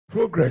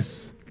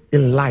Progress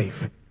in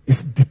life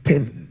is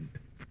detained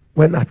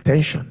when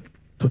attention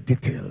to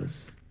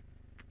details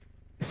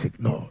is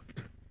ignored.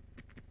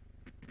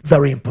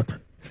 Very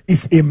important.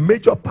 It's a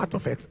major part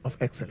of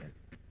excellence.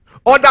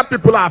 Other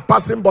people are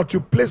passing, but you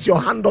place your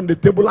hand on the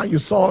table and you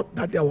saw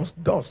that there was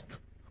dust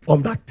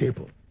on that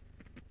table.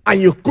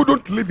 And you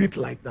couldn't leave it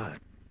like that.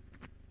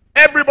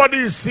 Everybody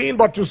is seeing,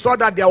 but you saw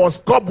that there was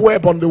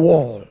cobweb on the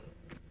wall.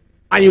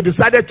 And you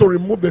decided to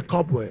remove the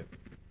cobweb.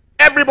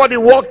 Everybody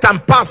walked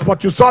and passed,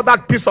 but you saw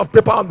that piece of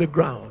paper on the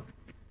ground.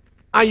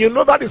 And you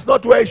know that is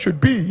not where it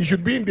should be. It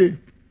should be in the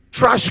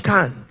trash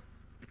can.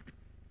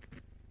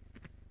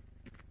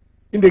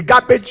 In the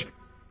garbage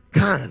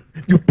can.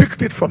 You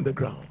picked it from the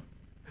ground.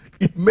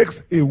 It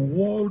makes a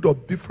world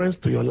of difference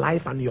to your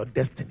life and your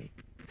destiny.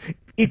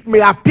 It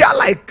may appear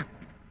like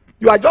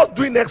you are just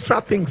doing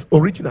extra things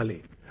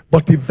originally,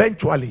 but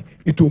eventually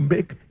it will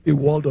make a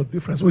world of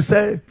difference. We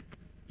say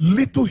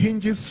little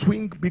hinges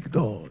swing big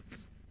doors.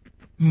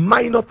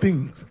 Minor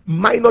things,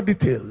 minor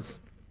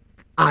details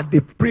are the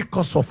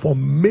precursor for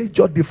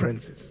major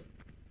differences.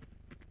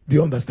 Do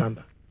you understand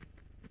that?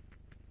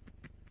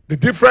 The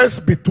difference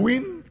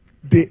between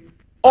the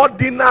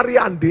ordinary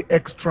and the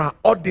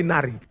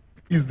extraordinary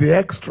is the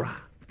extra.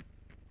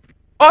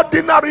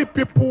 Ordinary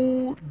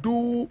people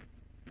do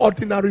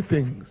ordinary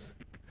things.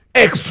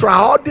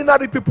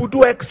 Extraordinary people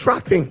do extra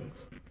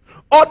things.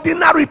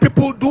 Ordinary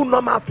people do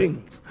normal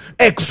things.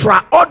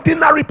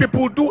 Extraordinary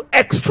people do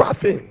extra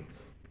things.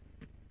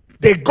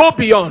 They go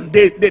beyond.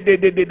 They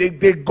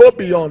go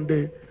beyond.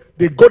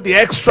 They go the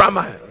extra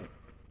mile.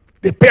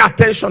 They pay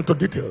attention to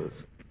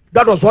details.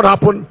 That was what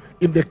happened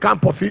in the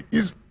camp of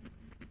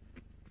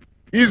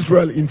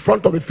Israel in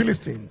front of the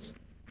Philistines.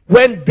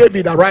 When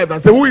David arrived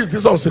and said, "Who is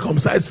this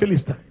uncircumcised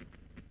Philistine?"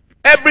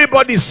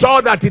 Everybody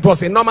saw that it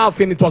was a normal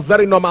thing. It was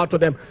very normal to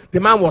them. The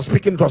man was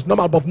speaking, it was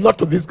normal, but not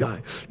to this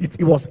guy.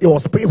 It was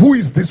who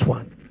is this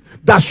one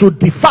that should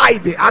defy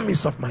the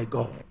armies of my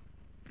God?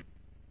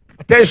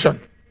 Attention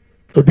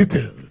to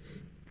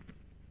details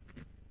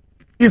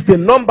is the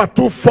number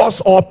 2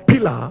 force or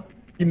pillar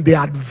in the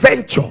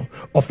adventure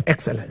of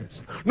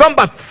excellence.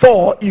 Number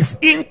 4 is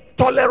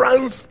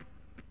intolerance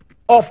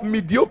of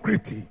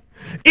mediocrity.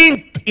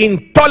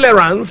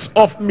 Intolerance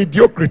of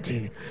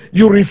mediocrity.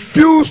 You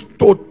refuse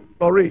to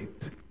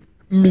tolerate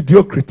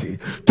mediocrity.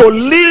 To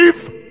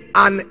live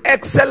an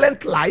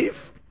excellent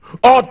life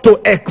or to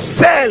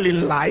excel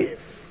in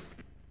life,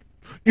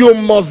 you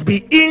must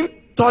be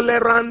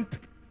intolerant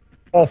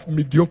of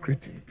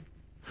mediocrity.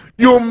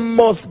 You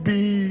must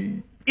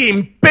be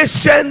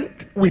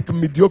impatient with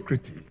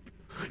mediocrity.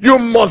 You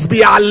must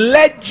be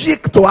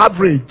allergic to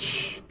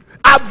average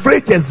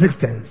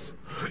existence.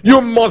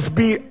 You must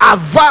be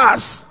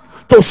averse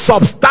to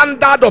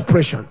substandard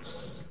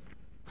operations.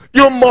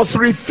 You must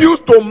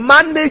refuse to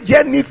manage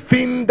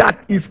anything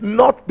that is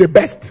not the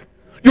best.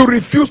 You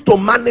refuse to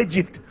manage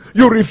it.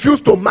 You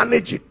refuse to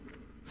manage it.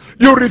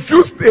 You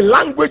refuse the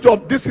language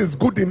of this is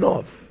good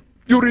enough.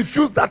 You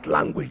refuse that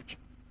language.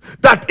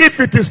 That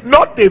if it is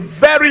not the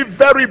very,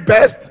 very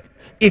best,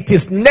 it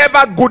is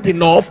never good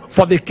enough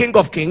for the King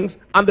of Kings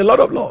and the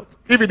Lord of Lords.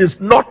 If it is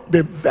not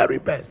the very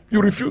best,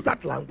 you refuse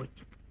that language.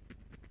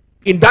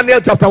 In Daniel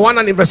chapter 1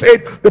 and in verse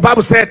 8, the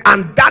Bible said,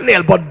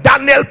 but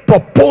Daniel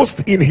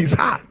proposed in his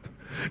heart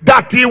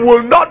that he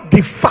will not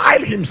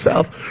defile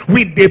himself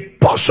with the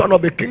portion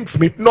of the king's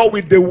meat, nor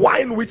with the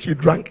wine which he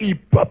drank. He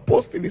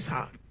purposed in his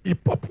heart. He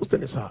purposed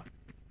in his heart.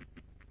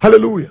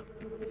 Hallelujah.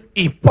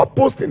 He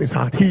purposed in his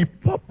heart. He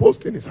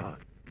purposed in his heart.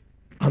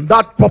 And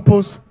that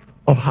purpose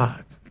of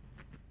heart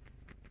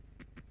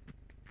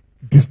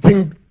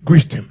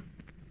distinguished him.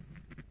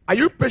 Are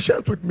you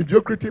patient with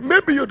mediocrity?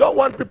 Maybe you don't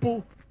want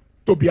people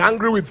to be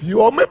angry with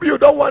you, or maybe you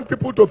don't want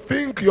people to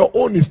think your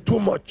own is too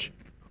much,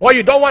 or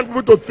you don't want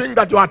people to think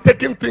that you are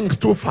taking things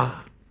too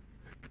far.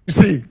 You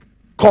see,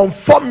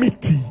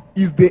 conformity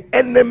is the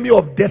enemy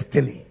of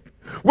destiny.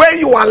 When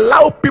you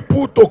allow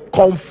people to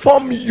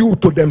conform you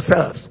to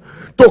themselves,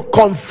 to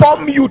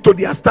conform you to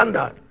their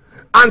standard,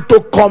 and to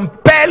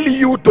compel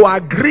you to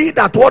agree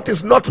that what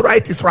is not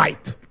right is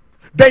right,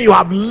 then you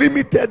have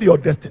limited your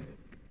destiny.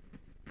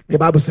 The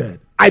Bible said,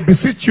 I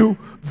beseech you,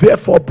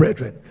 therefore,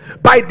 brethren,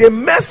 by the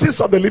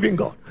mercies of the living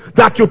God,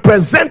 that you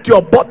present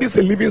your bodies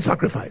a living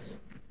sacrifice,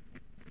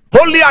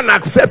 holy and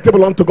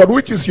acceptable unto God,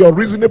 which is your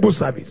reasonable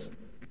service.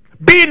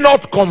 Be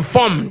not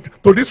conformed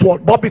to this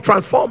world, but be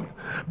transformed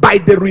by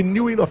the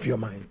renewing of your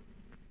mind.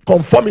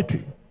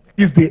 Conformity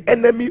is the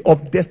enemy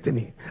of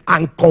destiny,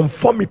 and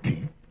conformity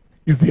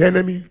is the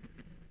enemy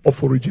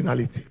of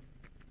originality.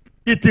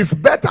 It is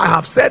better, I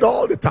have said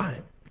all the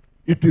time,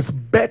 it is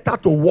better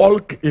to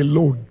walk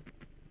alone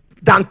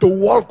than to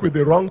walk with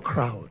the wrong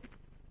crowd.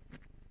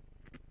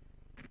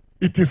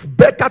 It is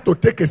better to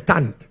take a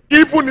stand.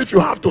 Even if you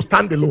have to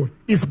stand alone,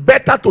 it's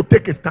better to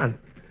take a stand.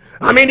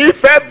 I mean,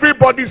 if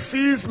everybody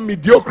sees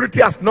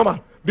mediocrity as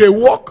normal, they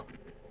walk,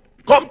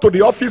 come to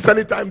the office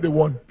anytime they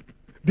want.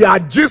 They are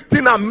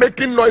gisting and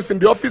making noise in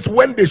the office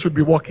when they should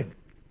be walking.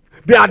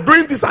 They are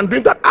doing this and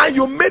doing that, and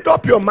you made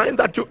up your mind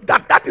that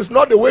that is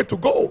not the way to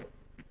go.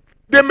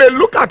 They may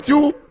look at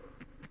you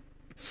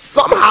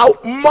somehow,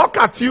 mock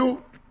at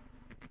you,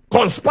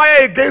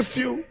 conspire against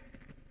you,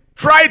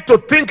 try to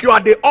think you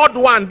are the odd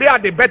one, they are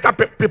the better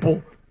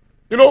people.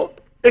 You know,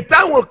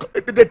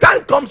 the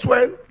time comes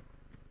when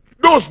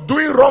those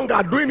doing wrong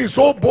are doing it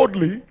so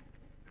boldly,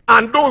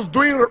 and those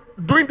doing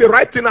the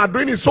right thing are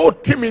doing it so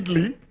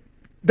timidly,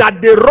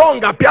 that the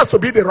wrong appears to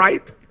be the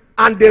right,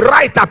 and the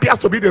right appears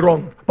to be the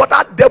wrong. But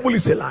that devil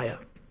is a liar.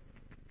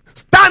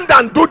 Stand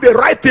and do the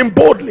right thing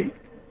boldly,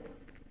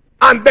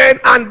 and then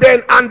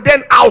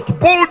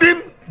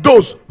outbolding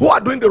those who are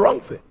doing the wrong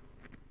thing.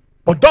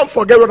 But don't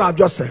forget what I've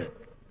just said.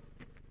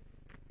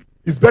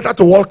 It's better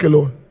to walk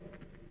alone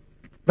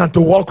than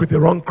to walk with the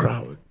wrong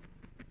crowd.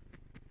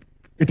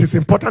 It is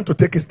important to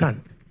take a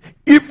stand,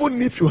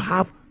 even if you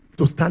have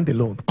to stand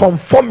alone.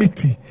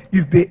 Conformity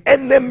is the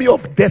enemy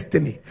of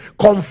destiny.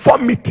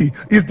 Conformity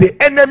is the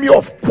enemy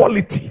of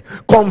quality.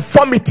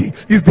 Conformity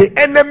is the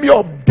enemy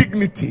of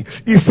dignity.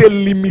 It's a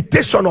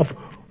limitation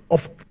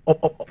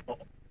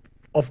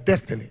of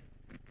destiny.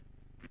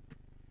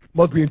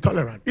 Must be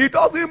intolerant. It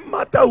doesn't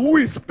matter who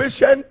is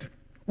patient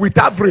with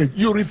average.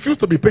 You refuse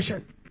to be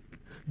patient.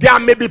 There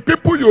may be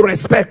people you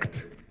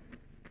respect.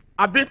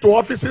 I've been to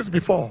offices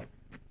before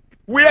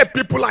where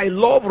people I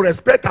love,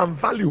 respect, and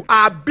value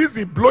are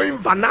busy blowing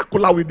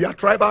vernacular with their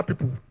tribal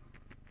people.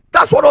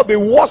 That's one of the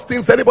worst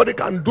things anybody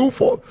can do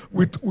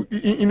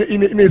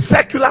in a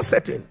secular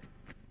setting.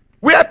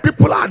 Where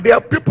people are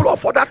there, people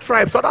of other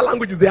tribes, other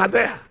languages, they are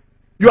there.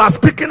 You are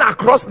speaking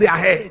across their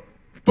head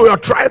to your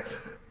tribe.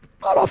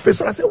 All of a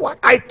sudden I say, what?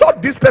 I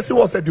thought this person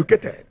was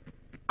educated.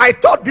 I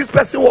thought this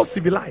person was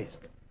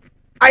civilized.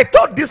 I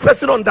thought this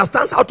person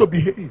understands how to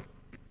behave.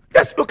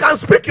 Yes, you can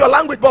speak your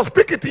language, but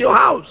speak it in your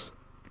house.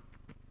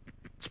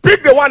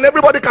 Speak the one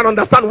everybody can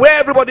understand, where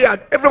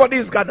everybody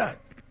is gathered.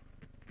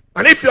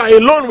 And if you are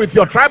alone with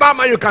your tribal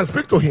man, you can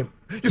speak to him.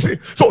 You see,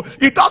 so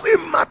it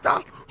doesn't matter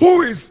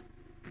who is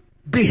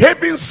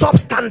behaving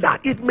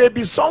substandard. It may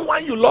be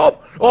someone you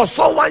love or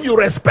someone you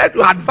respect,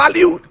 you had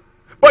valued,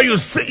 but you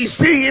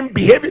see him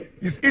behaving.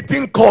 He's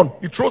eating corn,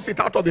 he throws it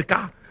out of the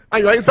car,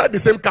 and you are inside the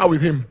same car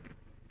with him.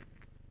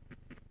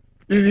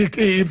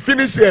 He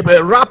finished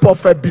a wrap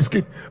of a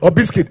biscuit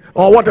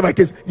or whatever it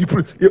is. He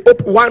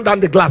wind down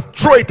the glass,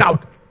 throw it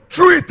out.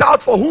 Threw it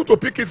out for who to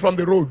pick it from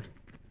the road.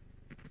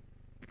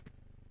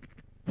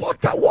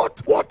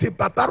 What a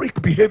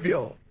barbaric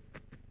behavior.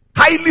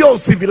 Highly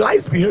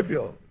uncivilized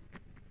behavior.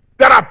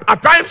 There are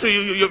at times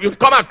you've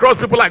come across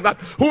people like that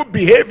who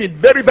behave in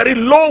very, very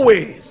low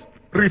ways.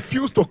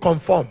 Refuse to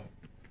conform.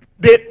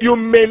 You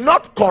may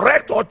not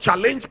correct or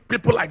challenge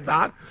people like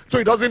that, so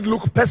it doesn't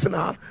look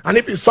personal. And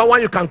if it's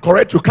someone you can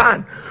correct, you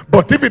can.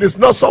 But if it is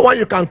not someone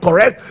you can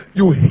correct,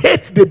 you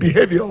hate the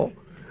behavior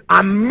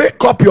and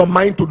make up your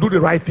mind to do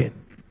the right thing.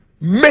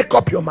 Make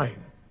up your mind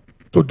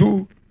to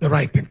do the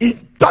right thing.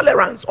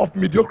 Intolerance of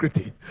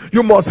mediocrity.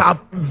 You must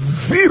have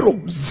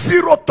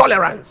zero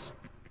tolerance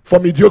for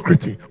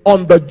mediocrity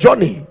on the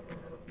journey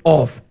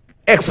of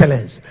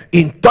excellence.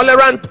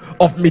 Intolerant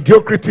of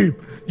mediocrity.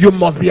 You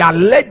must be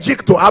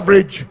allergic to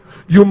average.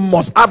 You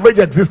must average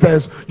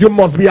existence. You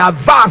must be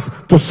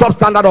averse to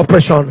substandard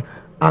oppression.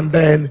 And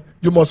then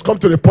you must come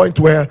to the point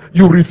where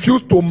you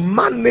refuse to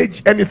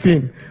manage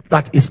anything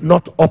that is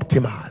not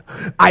optimal.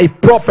 I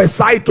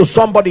prophesy to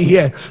somebody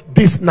here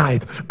this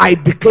night. I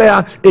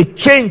declare a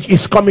change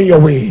is coming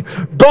your way.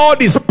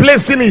 God is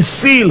placing his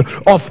seal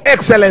of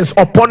excellence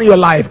upon your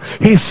life.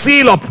 His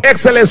seal of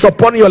excellence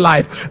upon your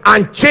life,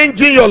 and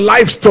changing your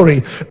life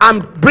story,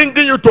 and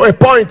bringing you to a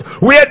point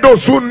where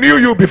those who knew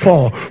you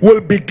before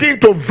will begin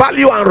to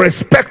value and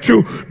respect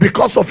you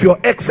because of your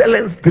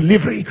excellence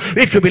delivery.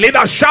 If you believe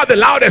that, shout the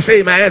loudest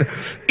amen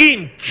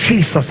in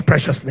Jesus'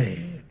 precious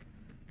name.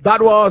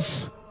 That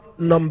was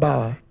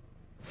number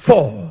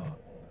 4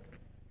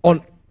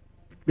 on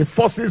the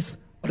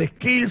forces or the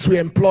keys we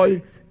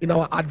employ in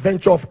our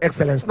adventure of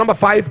excellence. Number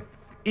 5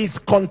 is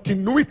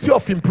continuity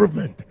of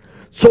improvement.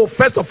 So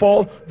first of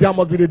all, there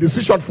must be the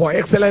decision for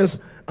excellence,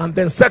 and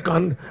then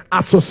second,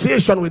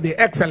 association with the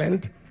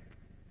excellent,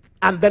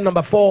 and then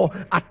number 4,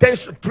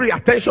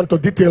 attention to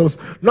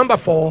details. Number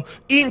 4,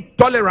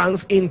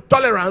 intolerance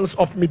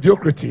of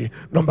mediocrity.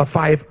 Number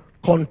 5,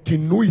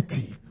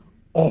 continuity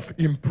of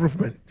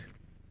improvement.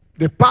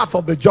 The path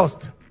of the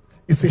just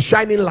is a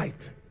shining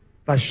light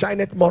that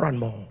shineth more and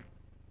more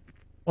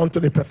unto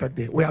the perfect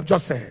day. We have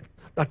just said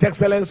that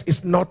excellence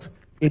is not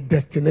a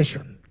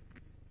destination,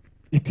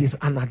 it is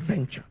an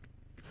adventure.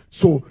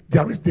 So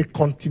there is the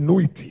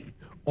continuity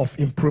of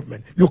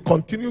improvement. You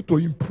continue to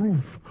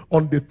improve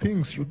on the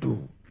things you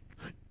do,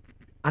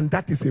 and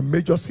that is a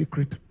major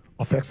secret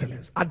of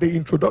excellence. At the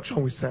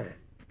introduction we said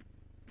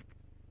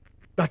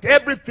that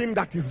everything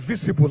that is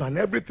visible and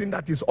everything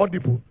that is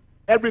audible,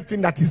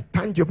 everything that is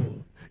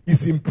tangible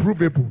is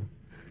improvable.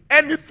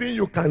 Anything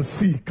you can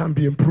see can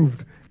be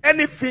improved.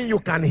 Anything you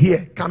can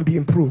hear can be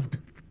improved.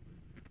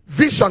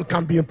 Vision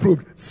can be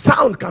improved.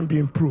 Sound can be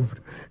improved.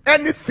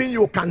 Anything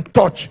you can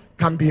touch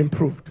can be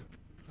improved.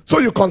 So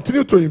you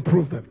continue to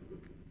improve them.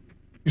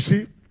 You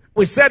see?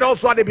 We said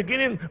also at the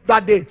beginning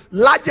that the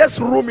largest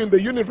room in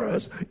the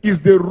universe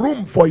is the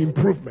room for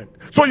improvement.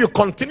 So you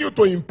continue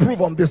to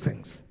improve on these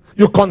things.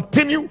 You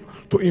continue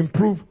to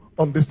improve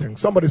on these things.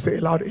 Somebody say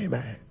aloud,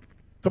 amen.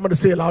 Somebody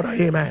say aloud,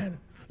 amen.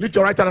 Lift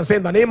your right hand and say,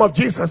 in the name of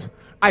Jesus,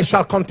 I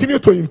shall continue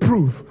to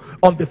improve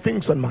on the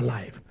things in my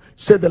life.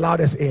 Say the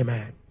loudest,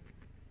 amen.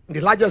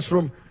 The largest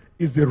room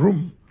is the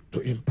room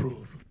to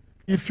improve.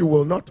 If you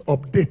will not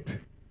update,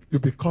 you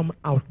become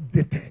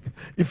outdated.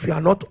 If you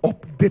are not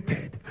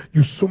updated,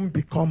 you soon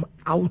become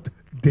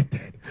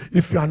outdated.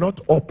 If you are not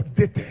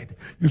updated,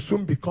 you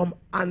soon become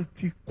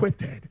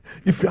antiquated.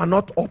 If you are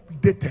not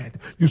updated,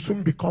 you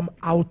soon become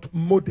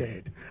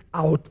outmoded.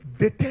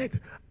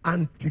 Outdated,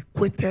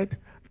 antiquated,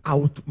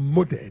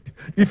 outmoded.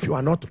 If you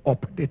are not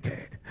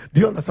updated.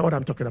 Do you understand what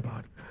I'm talking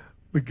about?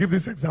 We give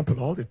this example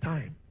all the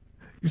time.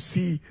 You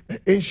see, an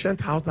ancient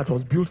house that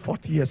was built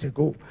 40 years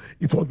ago,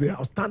 it was the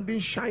outstanding,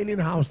 shining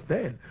house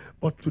then.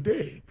 But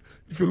today,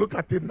 if you look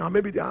at it now,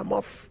 maybe there are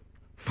more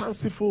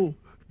fanciful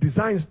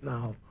designs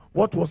now.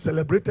 What was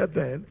celebrated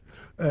then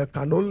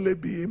can only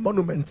be a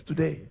monument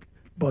today.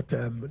 But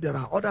there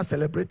are other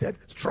celebrated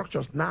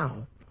structures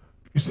now.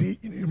 You see,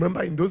 you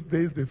remember in those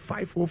days, the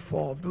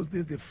 504 of those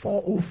days, the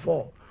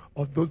 404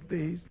 of those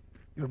days.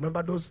 You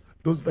remember those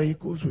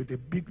vehicles with the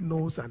big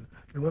nose, and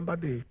remember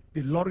the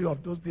lorry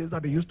of those days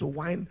that they used to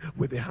wind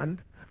with the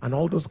hand and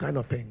all those kind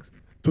of things.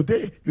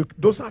 Today,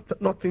 those are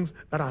not things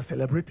that are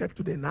celebrated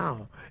today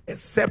now,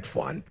 except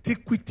for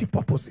antiquity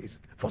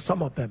purposes for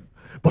some of them.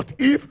 But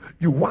if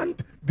you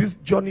want this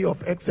journey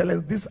of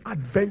excellence, this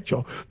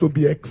adventure to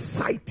be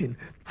exciting,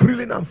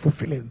 thrilling, and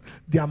fulfilling,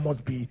 there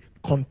must be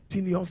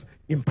continuous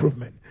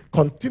improvement.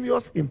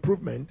 Continuous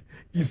improvement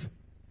is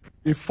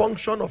a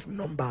function of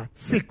number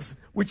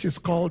 6, which is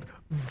called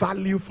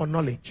value for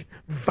knowledge.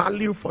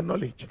 Value for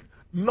knowledge.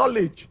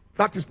 Knowledge,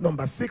 that is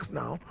number 6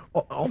 now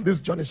on this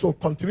journey. So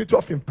continuity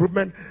of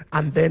improvement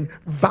and then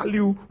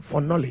value for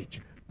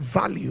knowledge.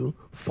 Value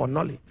for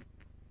knowledge.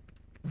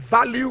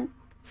 Value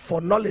for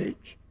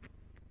knowledge.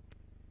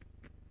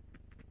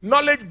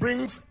 Knowledge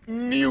brings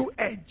new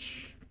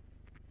edge.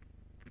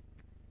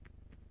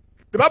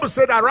 The Bible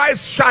said,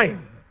 arise,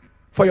 shine,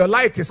 for your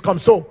light is come.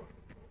 So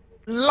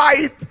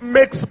light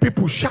makes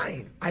people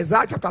shine.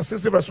 Isaiah chapter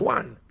 60 verse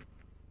 1.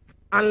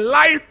 And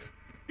light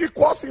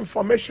equals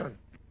information.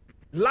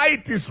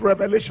 Light is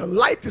revelation.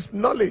 Light is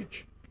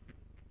knowledge.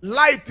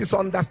 Light is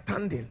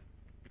understanding.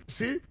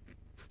 See?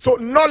 So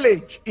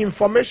knowledge,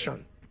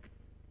 information,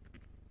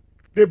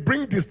 they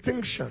bring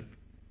distinction.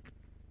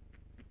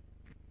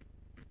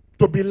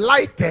 To be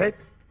lighted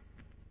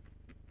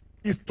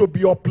is to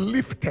be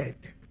uplifted.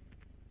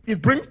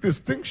 It brings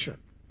distinction.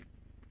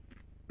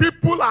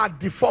 People are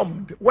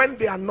deformed when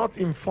they are not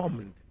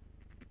informed.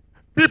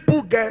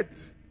 People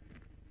get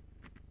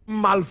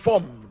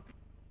malformed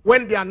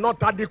when they are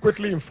not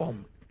adequately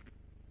informed.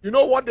 You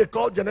know what they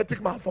call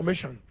genetic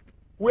malformation?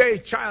 Where a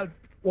child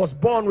was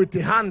born with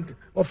a hand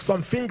of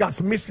some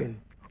fingers missing,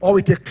 or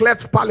with a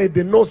cleft palate,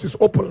 the nose is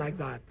open like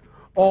that,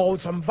 or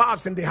some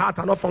valves in the heart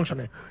are not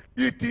functioning.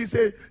 It is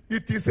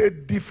a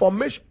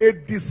deformation, a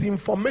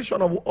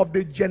disinformation of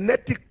the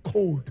genetic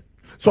code.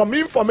 Some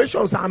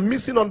informations are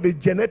missing on the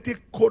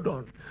genetic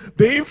codon.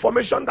 The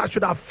information that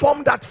should have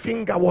formed that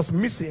finger was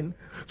missing,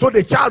 so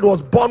the child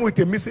was born with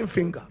a missing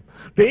finger.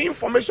 The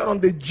information on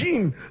the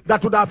gene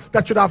that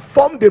should have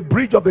formed the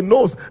bridge of the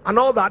nose and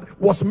all that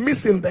was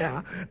missing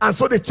there, and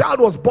so the child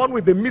was born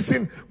with a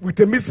missing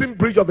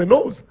bridge of the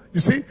nose. You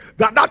see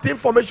that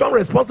information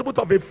responsible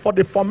for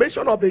the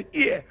formation of the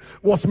ear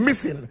was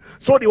missing,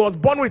 so he was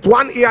born with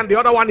one ear and the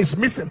other one is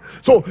missing.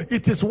 So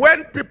it is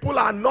when people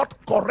are not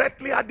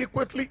correctly,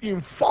 adequately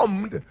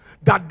informed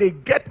that they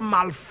get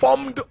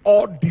malformed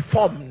or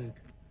deformed.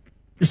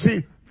 You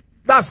see,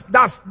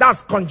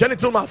 that's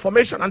congenital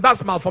malformation, and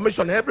that's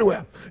malformation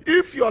everywhere.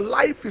 If your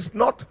life is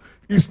not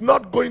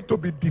going to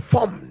be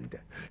deformed,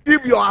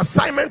 if your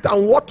assignment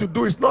and what to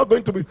do is not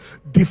going to be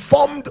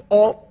deformed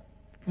or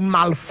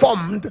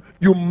malformed,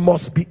 you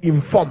must be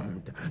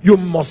informed. You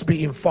must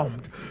be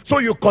informed. So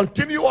you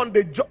continue on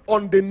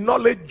the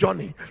knowledge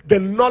journey. The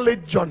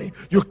knowledge journey.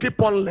 You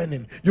keep on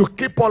learning. You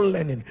keep on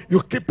learning.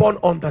 You keep on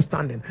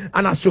understanding.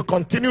 And as you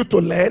continue to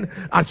learn,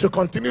 as you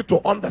continue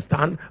to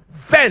understand,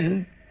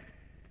 then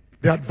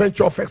the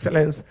adventure of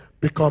excellence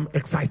become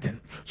exciting.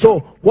 So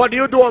what do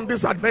you do on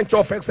this adventure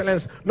of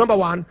excellence? Number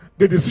 1,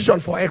 the decision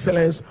for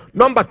excellence.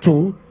 Number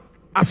 2,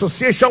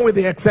 association with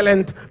the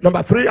excellent.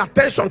 Number 3,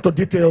 attention to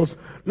details.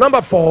 Number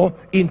 4,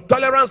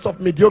 intolerance of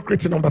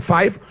mediocrity. Number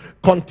 5,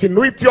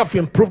 continuity of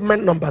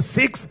improvement. Number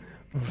 6,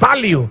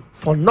 value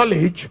for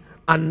knowledge.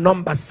 And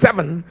number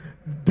 7,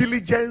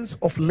 diligence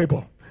of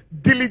labor.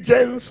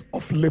 Diligence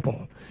of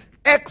labor.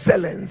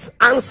 Excellence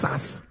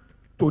answers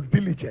to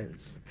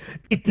diligence.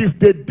 It is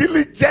the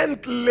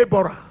diligent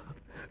laborer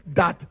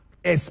that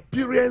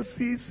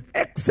experiences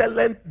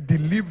excellent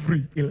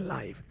delivery in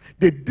life.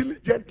 The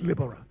diligent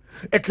laborer.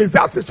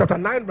 Ecclesiastes chapter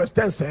 9 verse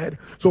 10 said,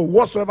 so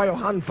whatsoever your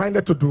hand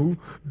findeth to do,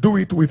 do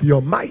it with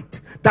your might.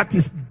 That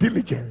is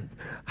diligence.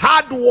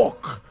 Hard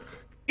work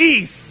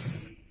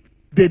is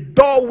the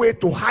doorway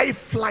to high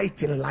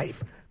flight in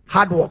life.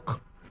 Hard work.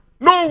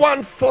 No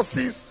one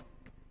forces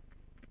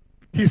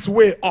his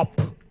way up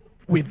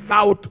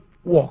without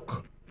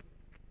work.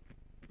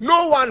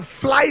 No one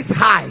flies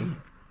high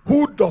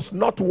who does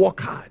not work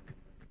hard.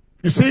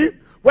 You see,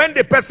 when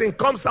the person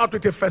comes out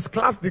with a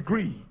first-class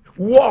degree,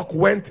 work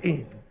went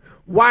in.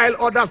 While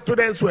other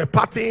students were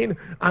partying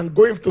and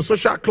going to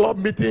social club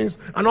meetings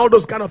and all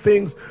those kind of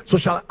things,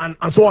 social and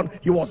so on,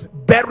 he was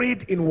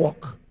buried in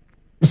work.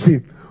 You see,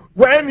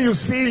 when you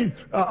see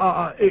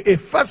a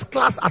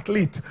first-class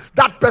athlete,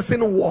 that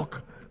person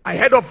work. I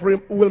heard of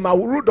Wilma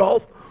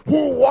Rudolph,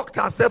 who worked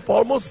herself for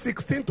almost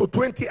 16 to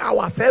 20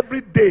 hours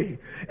every day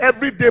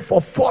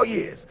for 4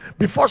 years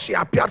before she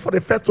appeared for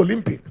the first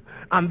Olympic,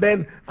 and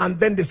then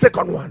the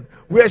second one,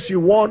 where she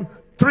won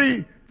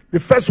the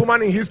first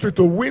woman in history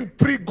to win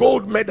 3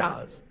 gold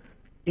medals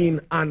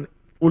in an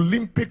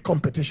Olympic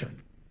competition.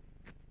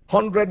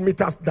 100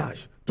 meters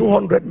dash,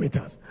 200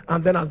 meters,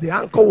 and then as the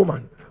anchor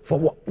woman for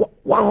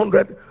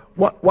 100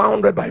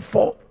 by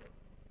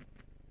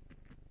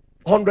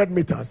 400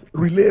 meters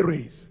relay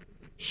race.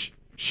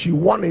 She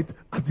won it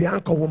as the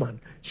anchor woman.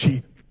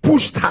 She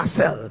pushed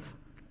herself.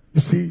 You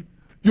see,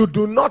 you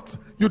do not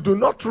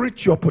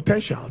reach your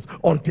potentials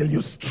until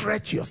you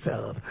stretch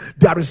yourself.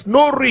 There is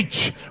no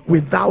reach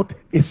without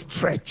a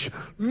stretch.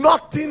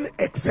 Nothing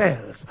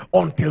excels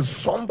until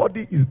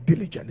somebody is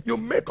diligent. You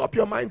make up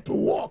your mind to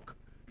walk,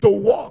 to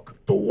walk,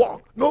 to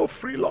walk. No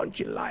free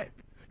lunch in life.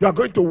 You are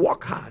going to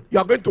work hard. You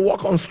are going to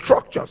work on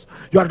structures.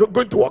 You are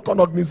going to work on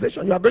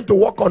organization. You are going to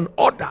work on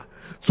order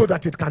so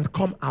that it can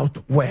come out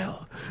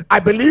well. I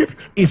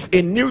believe it's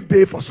a new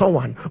day for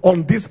someone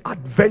on this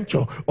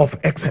adventure of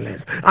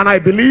excellence. And I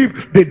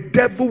believe the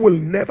devil will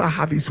never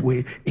have his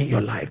way in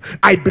your life.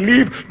 I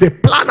believe the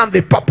plan and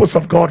the purpose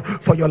of God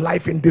for your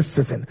life in this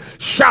season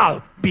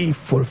shall be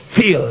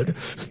fulfilled.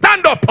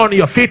 Stand up on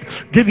your feet,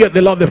 give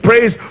the Lord the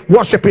praise,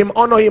 worship him,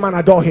 honor him and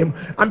adore him,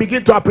 and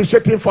begin to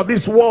appreciate him for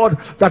this word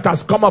that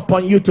has come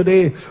upon you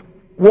today.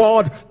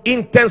 Word,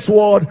 intense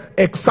word,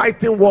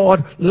 exciting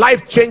word,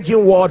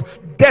 life-changing word,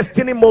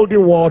 destiny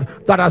molding word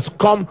that has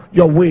come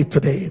your way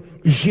today.